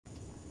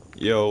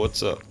Yo,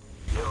 what's up?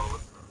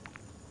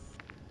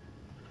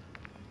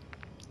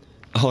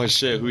 Oh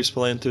shit, who's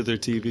playing through their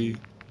TV?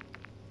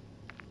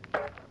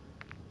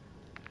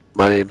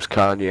 My name's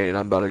Kanye, and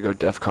I'm about to go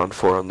DEFCON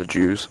 4 on the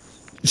Jews.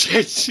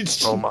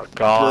 Oh my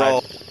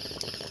god.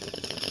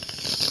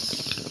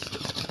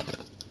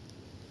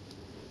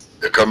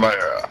 Here come my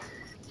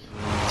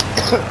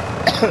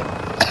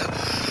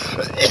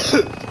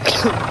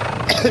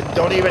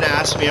Don't even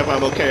ask me if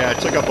I'm okay. I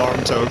took a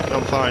bomb toke.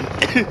 I'm fine.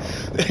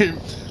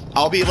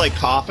 I'll be like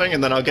coughing,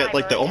 and then I'll get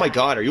like the, oh my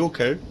god, are you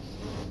okay?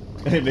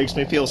 And it makes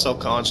me feel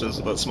self-conscious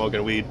about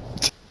smoking weed.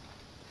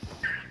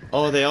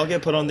 Oh, they all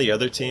get put on the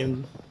other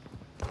team?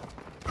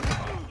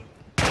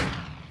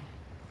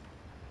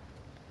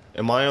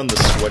 Am I on the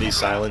sweaty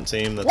silent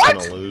team that's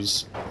gonna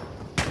lose?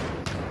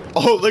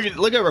 Oh,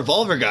 look at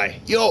Revolver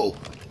Guy. Yo!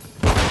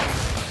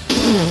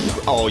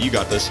 Oh, you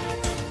got this.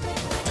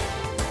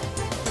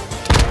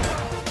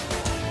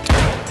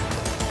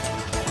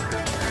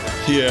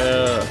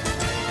 Yeah.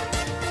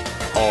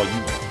 Oh,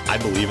 I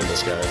believe in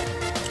this guy.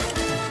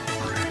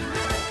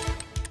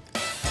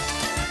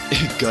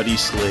 Gutty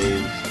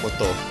Slave. What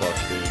the fuck,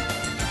 dude?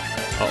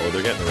 Uh oh,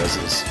 they're getting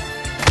reses.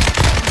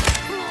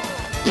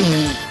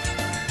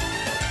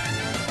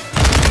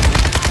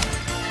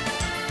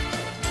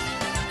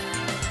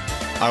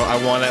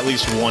 I want at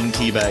least one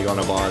teabag on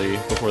a body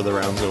before the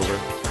round's over.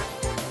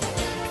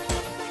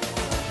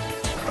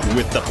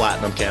 With the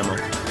platinum camo.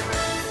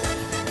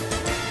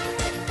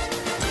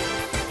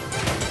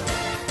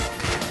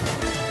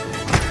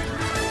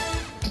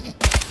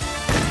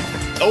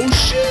 Oh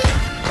shit!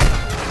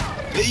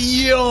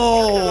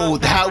 Yo!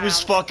 That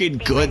was fucking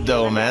good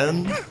though,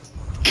 man.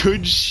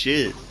 Good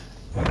shit.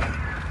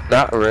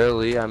 Not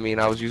really. I mean,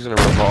 I was using a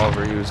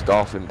revolver. He was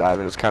dolphin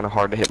diving. It was kind of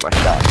hard to hit my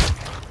shot.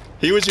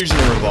 He was using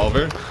a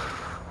revolver.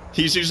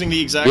 He's using the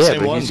exact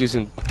same one. He's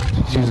using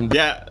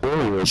yeah.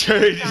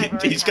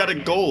 He's got a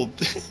gold.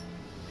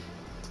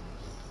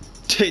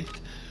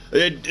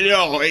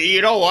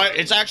 You know what?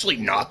 It's actually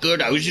not good.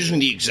 I was using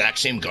the exact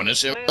same gun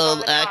as him.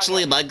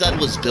 Actually, my gun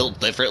was built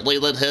differently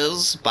than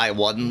his by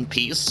one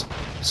piece.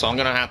 So I'm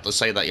gonna have to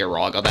say that you're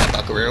wrong on that,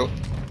 Buckaroo.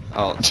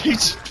 Oh,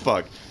 jeez,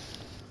 fuck.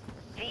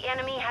 The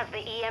enemy has the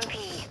EMP.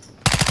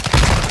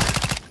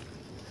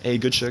 Hey,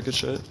 good shit, good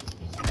shit.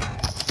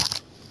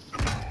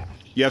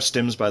 You have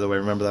stims, by the way,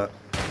 remember that.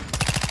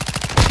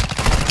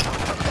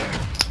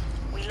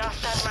 We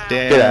lost that round.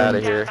 Damn. Get out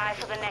of here.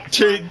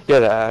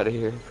 Get out of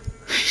here.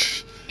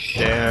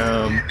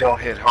 Damn.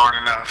 Don't hit hard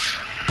enough.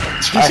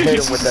 I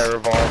hit him with that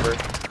revolver.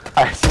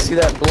 I see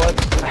that blood?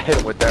 I hit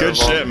him with that good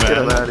revolver. Shit, man. Get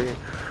him out of here.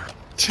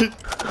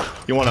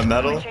 You want a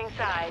medal?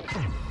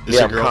 Is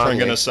your girlfriend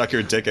gonna suck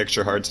your dick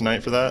extra hard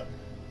tonight for that?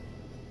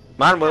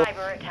 Mine will.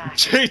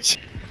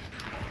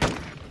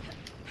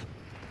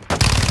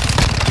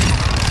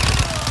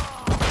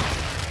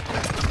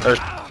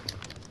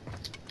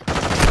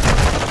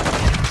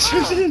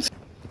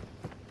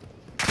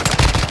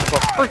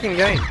 Freaking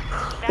game.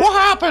 What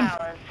happened?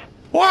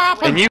 What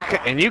happened?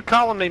 And you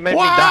calling me made me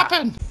die.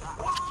 Happened?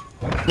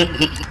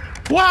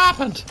 What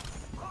happened?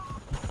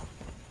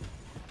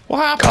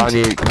 What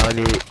happened?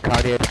 Kanye.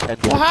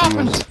 What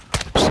happened?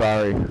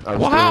 Sorry.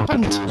 What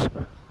happened?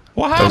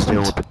 What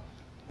happened?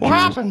 What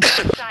happened?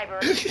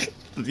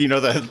 You know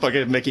that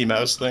fucking Mickey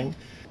Mouse thing?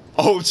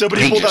 Oh,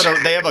 somebody pulled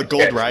out they have a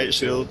gold riot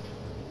shield.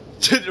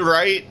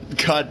 Right?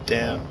 God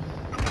damn.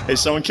 Hey,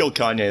 someone killed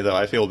Kanye though,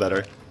 I feel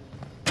better.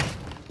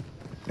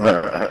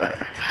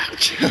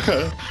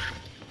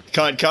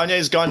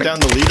 Kanye's gone down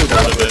the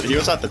leaderboard a bit. He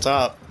was at the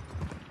top.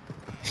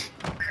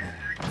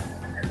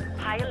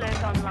 High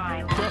alert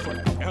online.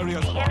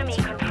 The enemy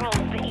controls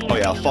the EMP. Oh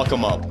yeah, fuck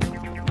him up.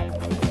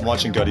 I'm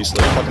watching Gutty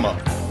Slave. Fuck him up.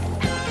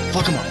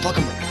 Fuck him up. Fuck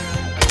him up.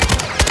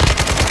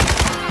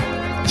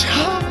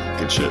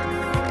 Good shit.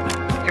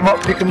 Pick him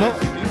up. Pick him up.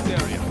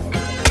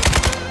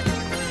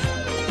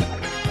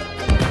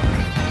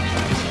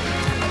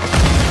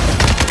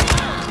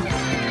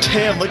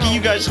 Damn, look at you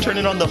guys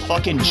turning on the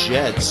fucking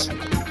jets.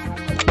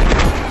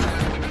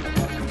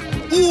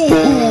 Ooh,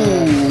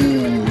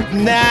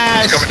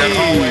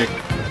 nasty,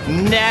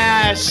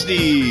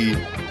 nasty.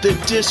 The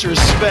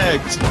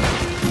disrespect,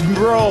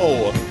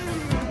 bro.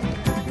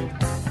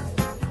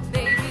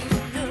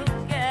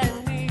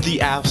 The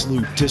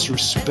absolute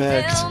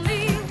disrespect.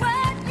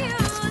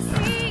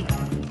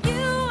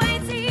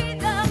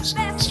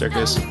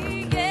 Staircase.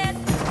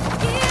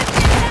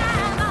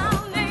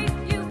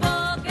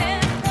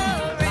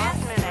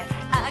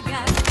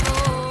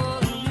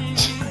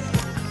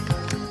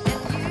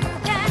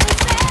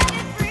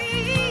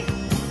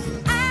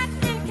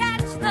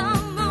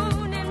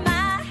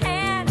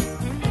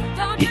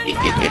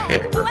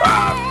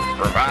 Revive.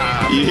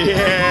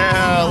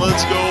 Yeah,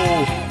 let's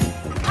go.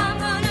 I'm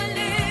gonna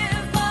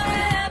live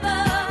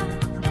forever.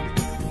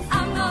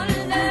 I'm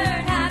gonna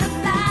learn how to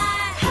fly.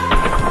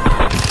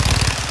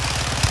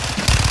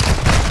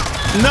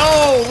 No,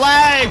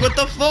 lag, what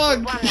the fuck?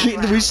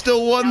 We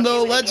still won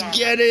though, let's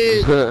get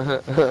it.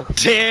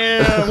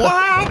 Damn, what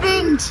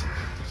happened?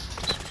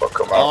 Fuck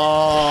him up.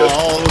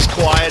 Oh, it was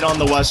quiet on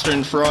the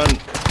Western Front.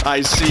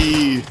 I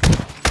see.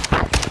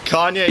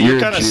 Kanye, you're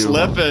kind of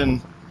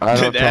slipping. I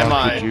don't Am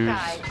talk I?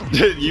 to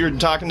Jews. You're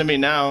talking to me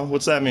now.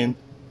 What's that mean?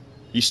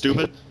 You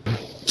stupid?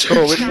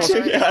 Oh, which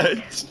one?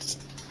 Yeah.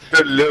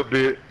 A little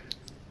bit.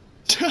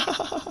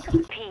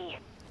 P.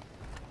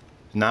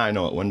 Now I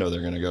know what window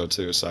they're gonna go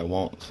to, so I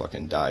won't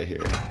fucking die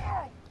here.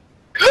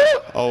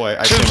 Oh wait,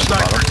 I Two came at the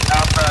bottom. snipers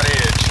outside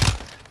edge.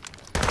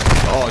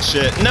 Oh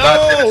shit! By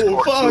tennis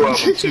No! court, Fuck!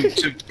 two of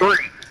them, three.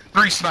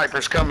 Three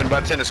snipers coming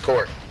by tennis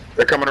court.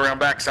 They're coming around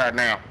backside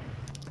now.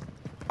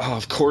 Oh,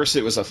 of course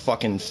it was a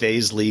fucking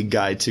FaZe League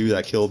guy too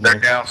that killed me. They're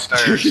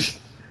downstairs.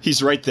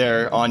 He's right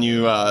there on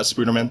you,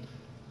 Spooderman.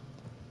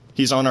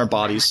 He's on our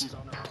bodies.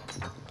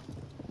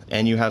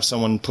 And you have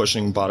someone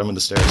pushing bottom of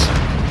the stairs.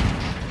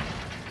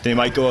 They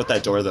might go out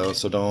that door though,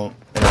 so don't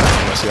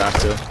interact unless you have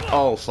to.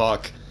 Oh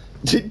fuck.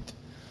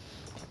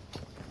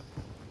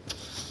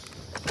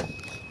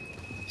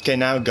 Okay,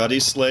 now Gutty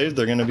Slave,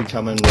 they're gonna be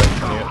coming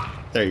right near.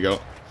 There you go.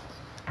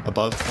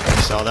 Above.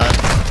 You saw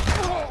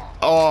that?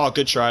 Oh,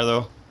 good try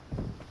though.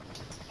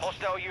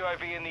 Hostile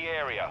UAV in the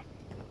area.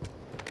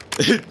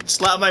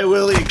 Slap my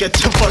willy, get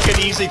the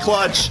fucking easy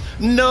clutch.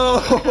 No!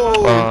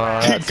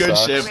 That Good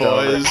sucks, shit,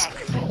 don't boys.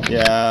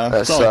 Yeah,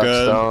 That it's all sucks,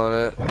 good. don't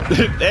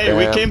it? Hey,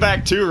 we Damn. came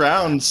back 2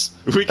 rounds.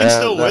 We can Damn,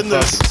 still that win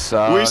this. fucking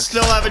sucks. We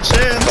still have a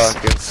chance.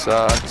 Fucking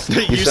sucks.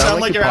 You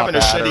sound like you're having a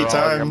pop shitty Adderall,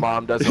 time. Your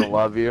mom doesn't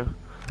love you.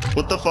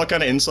 What the fuck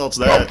kind of insult's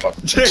Oh, that?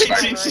 fucking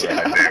snipers in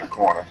that damn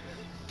corner.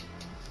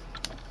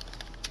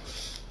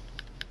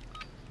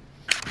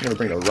 I'm gonna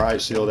bring the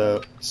riot shield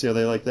out. See how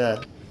they like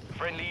that?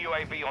 Friendly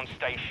UAV on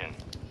station.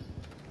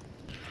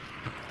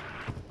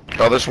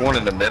 Oh, there's one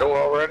in the middle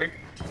already?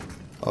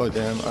 Oh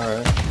damn,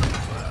 alright.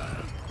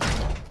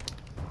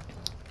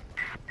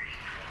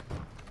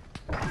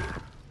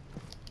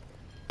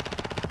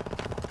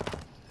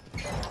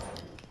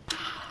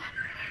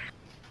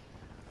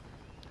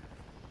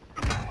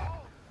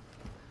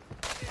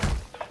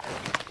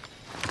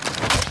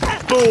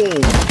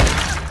 Boom!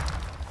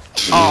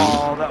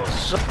 Oh, that was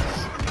so.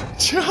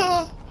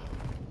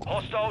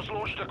 Hostiles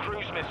launched a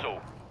cruise missile.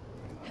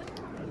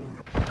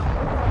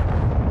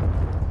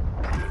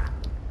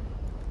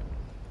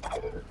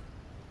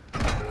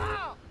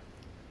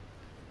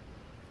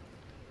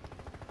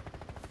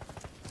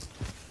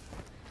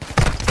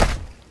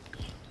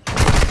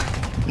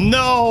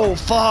 No!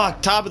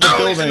 Fuck! Top of the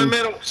He's in the building!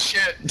 middle.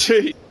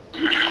 Shit.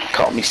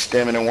 Caught me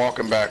stemming and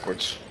walking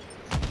backwards.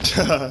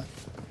 Yeah,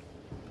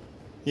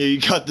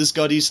 you got this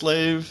Gutty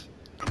Slave.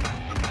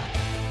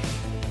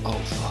 Oh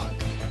fuck.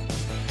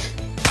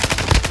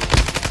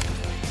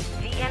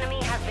 The enemy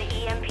has the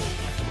EMP.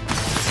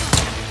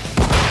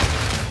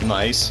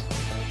 Nice.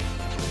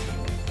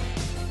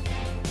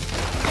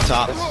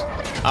 Top.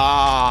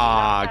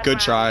 Ah, good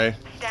try.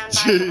 Stand by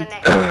for the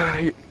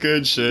next.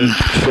 Good shit.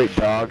 Straight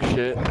dog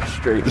shit.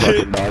 Straight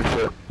fucking dog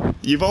shit.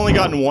 You've only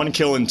gotten 1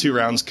 kill in 2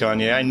 rounds,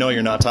 Kanye. I know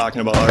you're not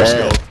talking about our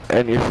skill.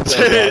 And you're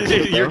still dog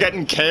shit, You're bro.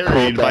 getting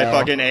carried by down.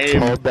 fucking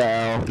aim. Hold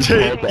down.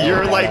 Hold down,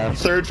 You're like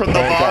badass. 3rd from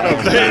the Hold bottom.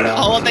 down, badass.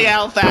 Hold the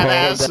out, fat Hold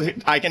ass.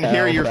 down. I can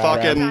hear your Hold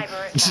fucking. down.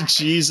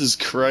 Jesus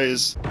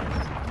Christ.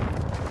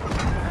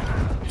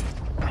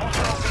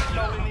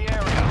 Hostile missile in the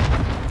area.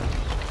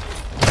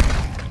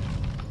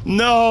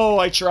 No,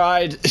 I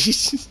tried.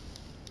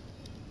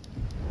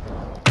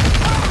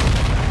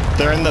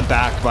 They're in the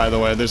back, by the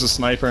way. There's a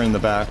sniper in the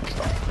back.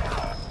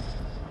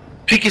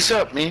 Pick us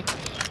up, man.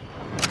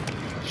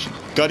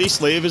 Gutty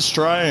Slave is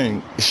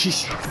trying.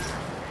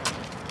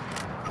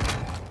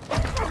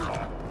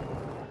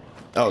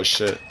 Oh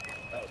shit.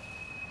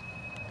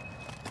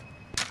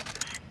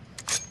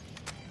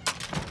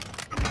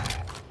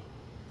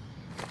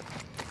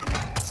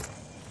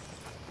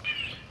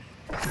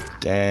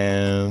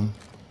 Damn.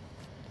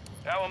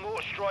 Our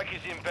mortar strike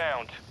is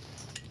inbound.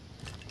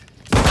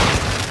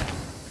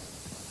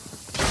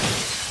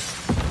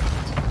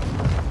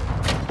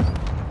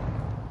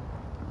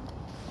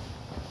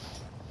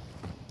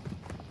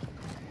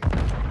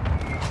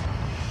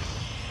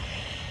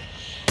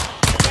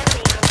 The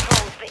enemy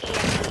controls the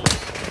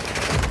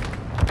EMP.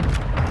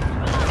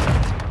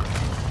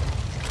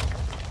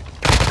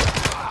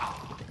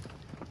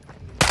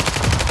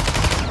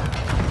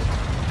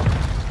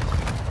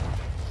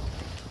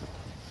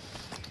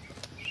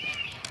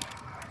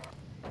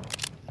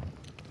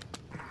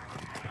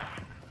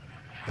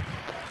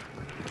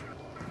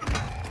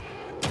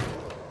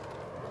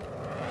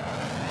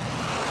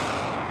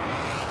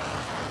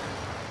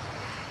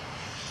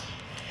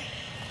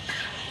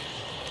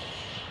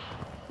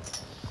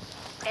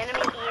 Enemy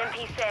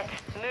EMP set.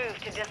 Move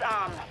to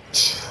disarm.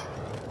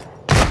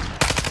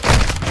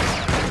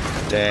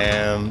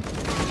 Damn.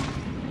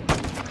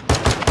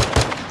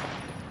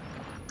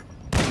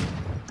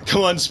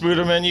 Come on,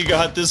 Spooderman, you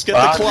got this. Get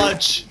the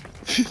clutch.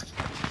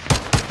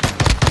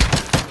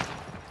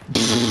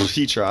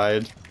 He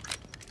tried.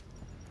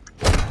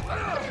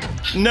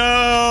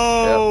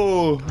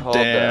 No! Hold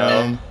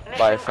Damn. down.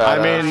 Bye, fat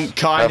I mean, ass.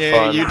 Have Kanye,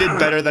 fun. you did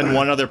better than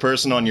one other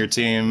person on your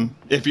team.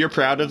 If you're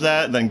proud of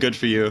that, then good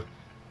for you.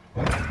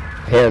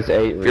 He has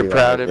 8 You're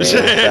proud of me.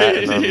 Fat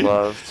and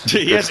unloved.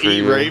 He has Good for 8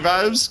 you. Ray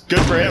vibes? Good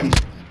for him.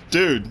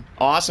 Dude,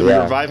 awesome, Yeah,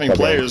 you're reviving fucking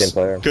players. insane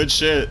player. Good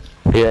shit.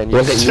 Yeah, and you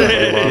Look at you.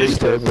 It's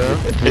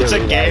It's a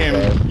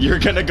game. You're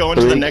gonna go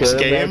into the next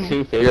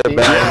game? You're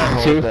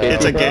bad. Yeah,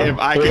 it's a game.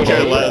 I could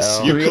care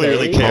less. You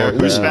clearly care.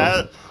 Who's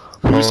fat?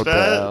 Who's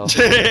fat?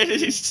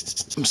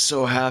 I'm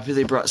so happy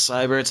they brought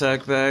Cyber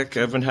Attack back.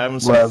 I've been having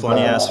some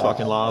funny ass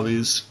fucking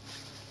lobbies.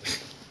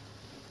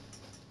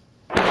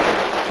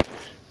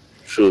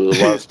 Sure, the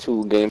last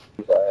 2 games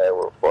I had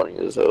were funny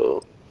as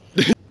hell.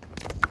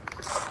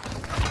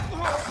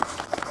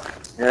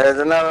 Yeah, there's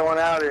another one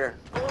out here.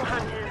 All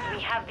hunters, we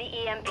have the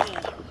EMP.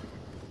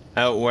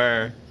 Out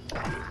where?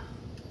 Yeah,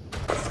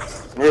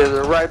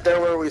 they're right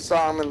there where we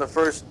saw them in the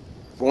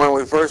when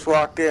we first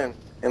walked in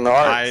the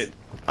arch.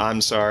 I'm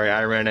sorry,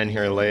 I ran in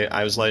here late.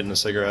 I was lighting a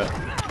cigarette.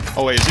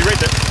 Oh wait, is he right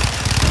there?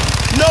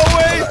 No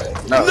way!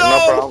 No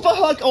problem.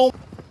 Fuck! Oh.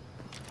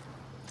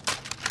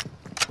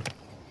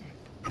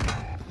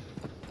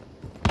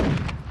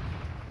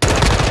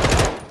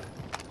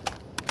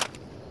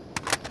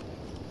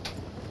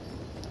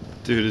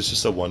 Dude, it's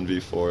just a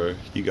 1v4.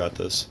 You got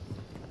this.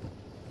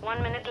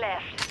 1 minute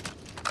left.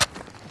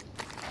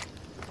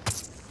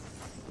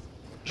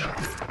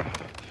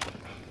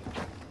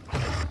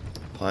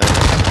 Fine.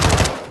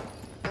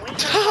 We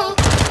control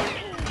the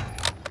EMP.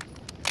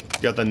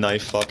 You got the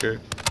knife, fucker.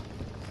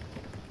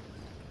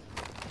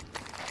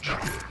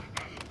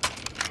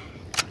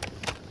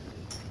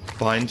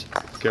 Bind.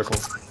 Careful.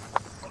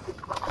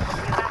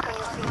 Back on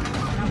your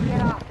feet. Now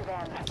get after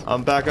them.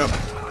 I'm back up. All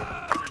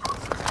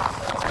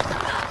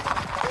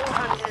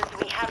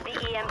hunters, we have the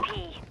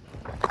EMP.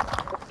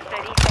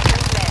 30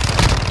 seconds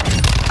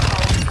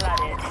left.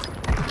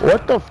 Cold-blooded.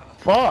 What the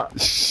fuck?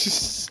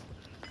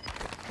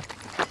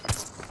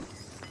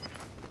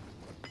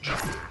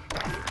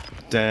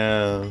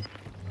 Damn.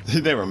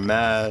 They were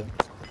mad.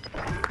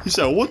 He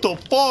said, what the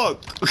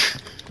fuck?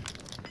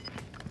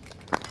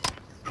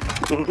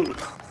 10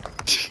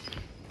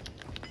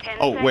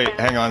 Oh, wait,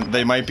 seconds. hang on.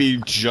 They might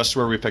be just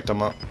where we picked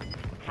them up.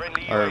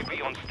 Friendly Alright.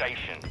 UAV on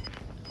station.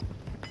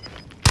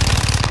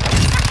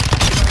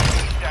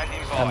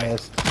 Standing by.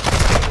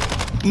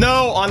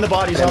 No, on the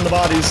bodies, on the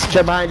bodies.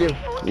 Check behind you.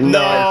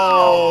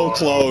 No,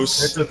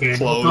 close. It's okay.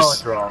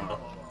 Close. No, wrong.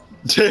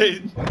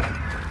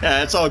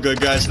 Yeah, it's all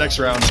good, guys. Next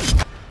round.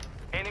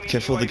 Enemy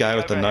Careful the UAV guy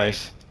with the overhead.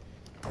 knife.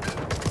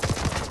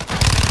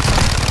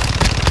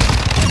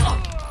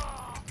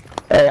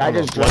 Hey, I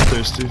just dropped.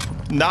 Bloodthirsty.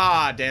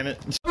 Nah, damn it.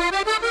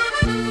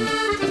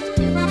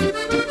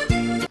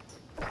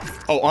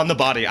 Oh, on the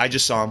body. I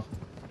just saw him.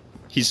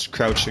 He's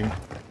crouching. On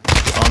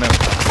him.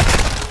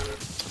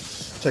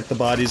 Check the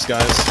bodies,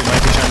 guys. He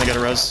might be trying to get a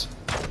res.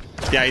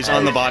 Yeah, he's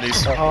on the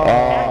bodies.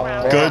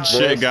 Oh, Good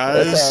shit,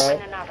 guys.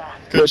 And another.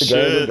 Good Good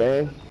shit.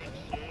 game.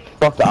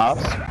 Fuck the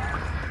ops.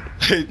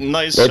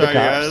 Nice They're the try,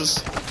 guys.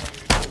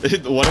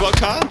 What about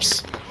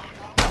cops?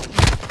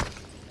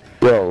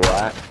 Yo,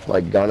 rat.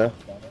 Like Gunna.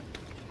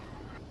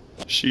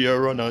 She a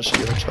runner, she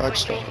a track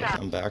star.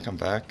 I'm back, I'm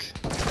back.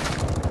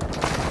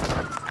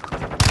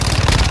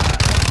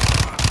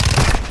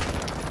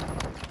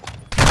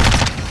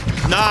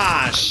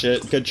 Nah,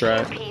 shit. Good try.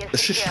 EMP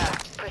is secure.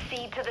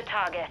 Proceed to the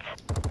target.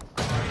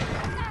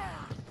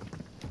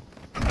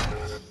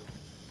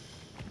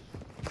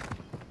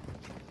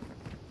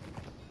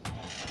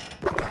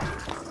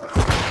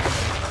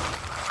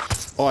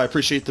 Oh, I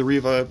appreciate the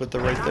revive, but they're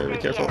right there. Be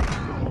careful.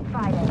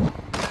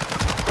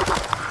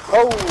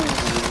 Oh,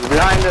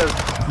 behind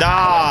us.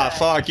 Nah,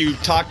 fuck, you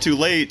talked too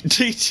late.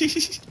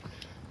 He's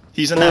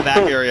in that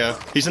back area.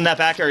 He's in that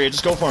back area.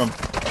 Just go for him.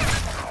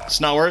 It's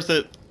not worth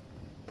it.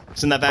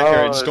 He's in that back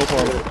area. Just go for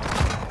him.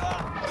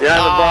 Yeah,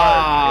 the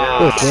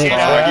bar.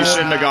 Fuck, you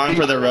shouldn't have gone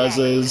for the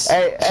reses.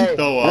 Hey,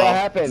 Oh, what well.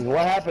 happened?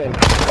 What happened?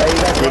 Hey, you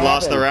guys, We what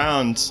lost the happened?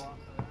 rounds.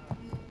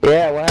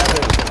 Yeah, what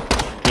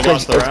happened? We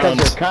lost the It's 'cause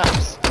rounds. you're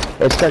cops.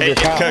 It's 'cause Hey, you're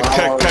cops.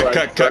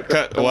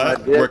 cut.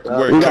 What? We're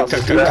We cut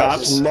got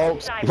cops.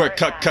 smoked. We're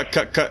cut.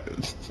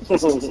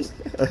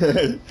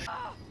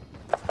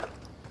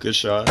 Good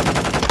shot.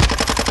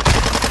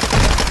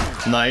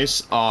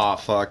 Nice. Aw,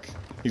 fuck.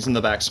 He's in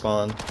the back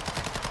spawn.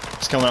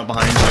 He's coming up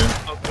behind you.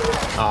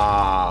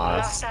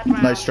 Ah,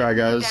 nice try,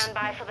 guys.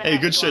 Hey,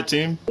 good shit,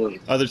 team.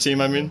 Other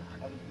team, I mean.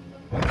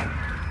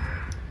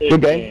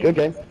 Good game, good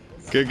game.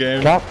 Good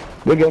game. Top,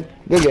 good game.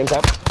 Good game,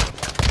 top.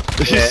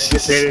 Yeah, you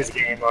say this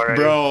game already.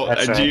 Bro,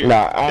 That's do right. you,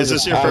 Nah, is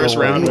this your I first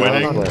don't round know.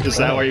 winning? Is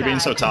that why you're being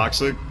so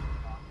toxic?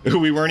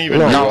 We weren't even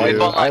No, ready, we dude.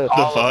 felt like The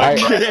all fuck?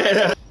 of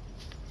us.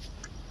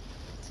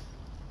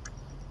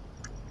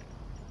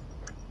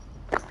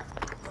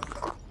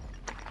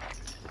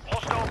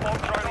 Hostile bomb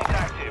drone is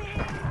active.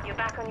 You're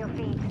back on your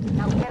feet.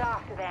 Now get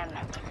after them.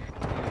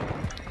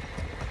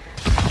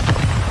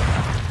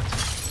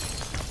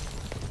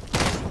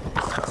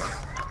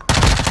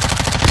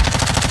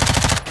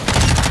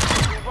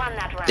 You won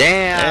that round.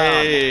 Damn.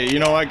 Hey, you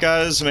know what,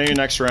 guys? Maybe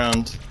next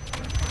round.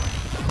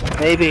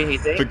 Maybe you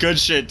think. But good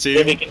shit, Think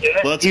team. we can do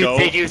it? Let's you go.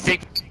 Think you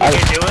think you can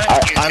do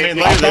it? I mean,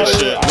 look at this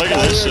shit. Look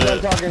at this I thought we were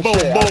done shit. talking Boom,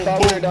 shit. I boom, thought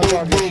we were boom, done boom,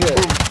 talking boom, shit.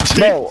 boom.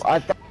 No, I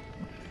thought.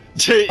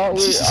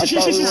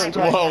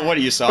 Whoa, what are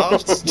you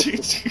soft?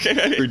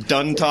 You're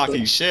done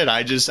talking shit.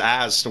 I just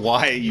asked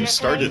why you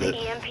started it.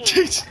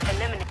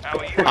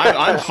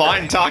 I'm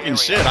fine talking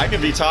shit. I can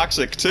be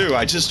toxic too.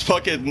 I just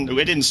fucking,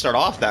 it didn't start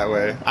off that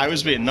way. I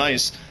was being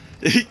nice.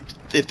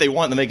 If they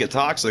want to make it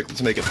toxic,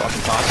 let's make it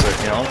fucking toxic,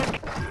 you know?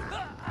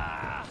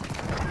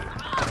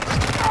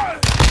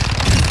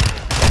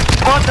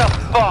 What the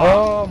fuck?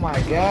 Oh my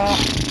god.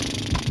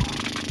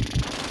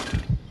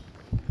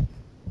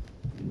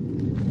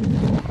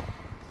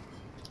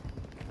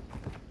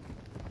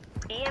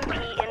 EMP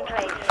in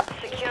place.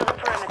 Secure the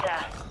perimeter.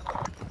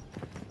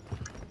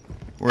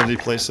 Where did he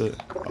place it?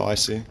 Oh, I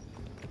see.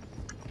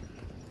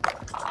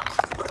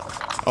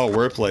 Oh,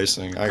 we're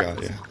placing. I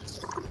got you.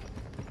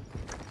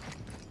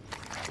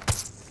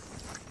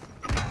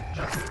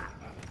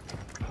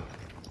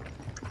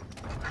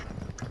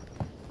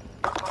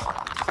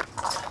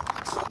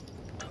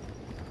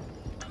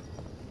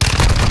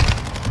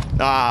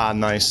 Ah,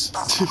 nice.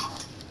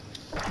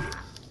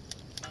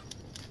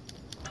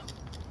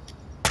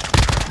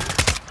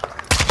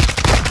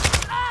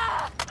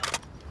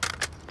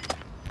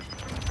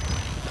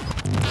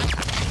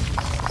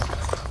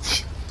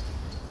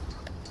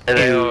 And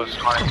it was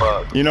 20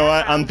 bucks. You know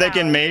what? I'm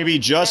thinking maybe,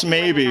 just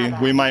maybe,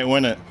 we might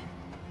win it.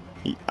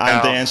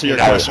 To answer your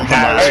question from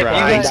last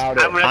round.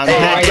 I'm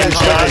thinking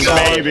just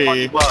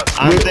maybe.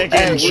 I'm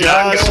thinking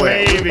just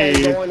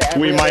maybe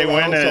we might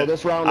win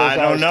it. I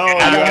don't know. You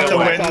have to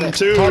win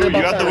too.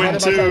 You have to win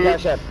too.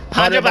 $100,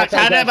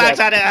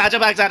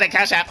 $100 on it,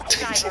 cash app.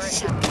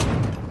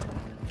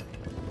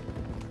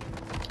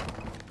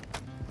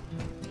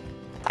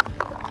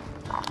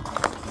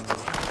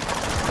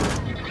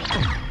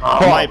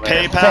 My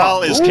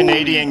PayPal is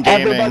Canadian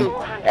Gaming.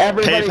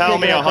 PayPal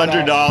me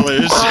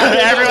 $100.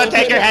 Everyone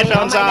take your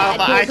headphones off.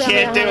 I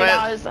can't do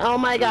it. Oh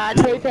my god,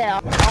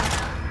 PayPal.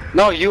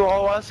 No, you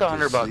owe us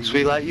 $100.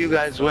 We let you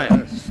guys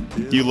win.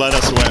 You let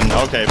us win.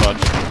 Okay, bud.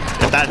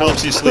 If that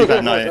helps you sleep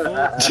at night.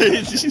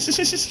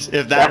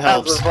 If that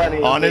helps.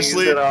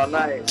 Honestly.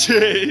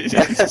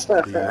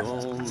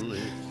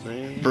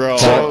 Bro,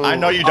 I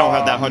know you don't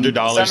have that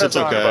 $100. It's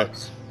okay.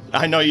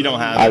 I know you don't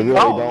have it. I really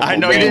don't. I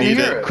know you need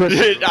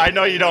it. I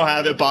know you don't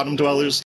have it, bottom dwellers.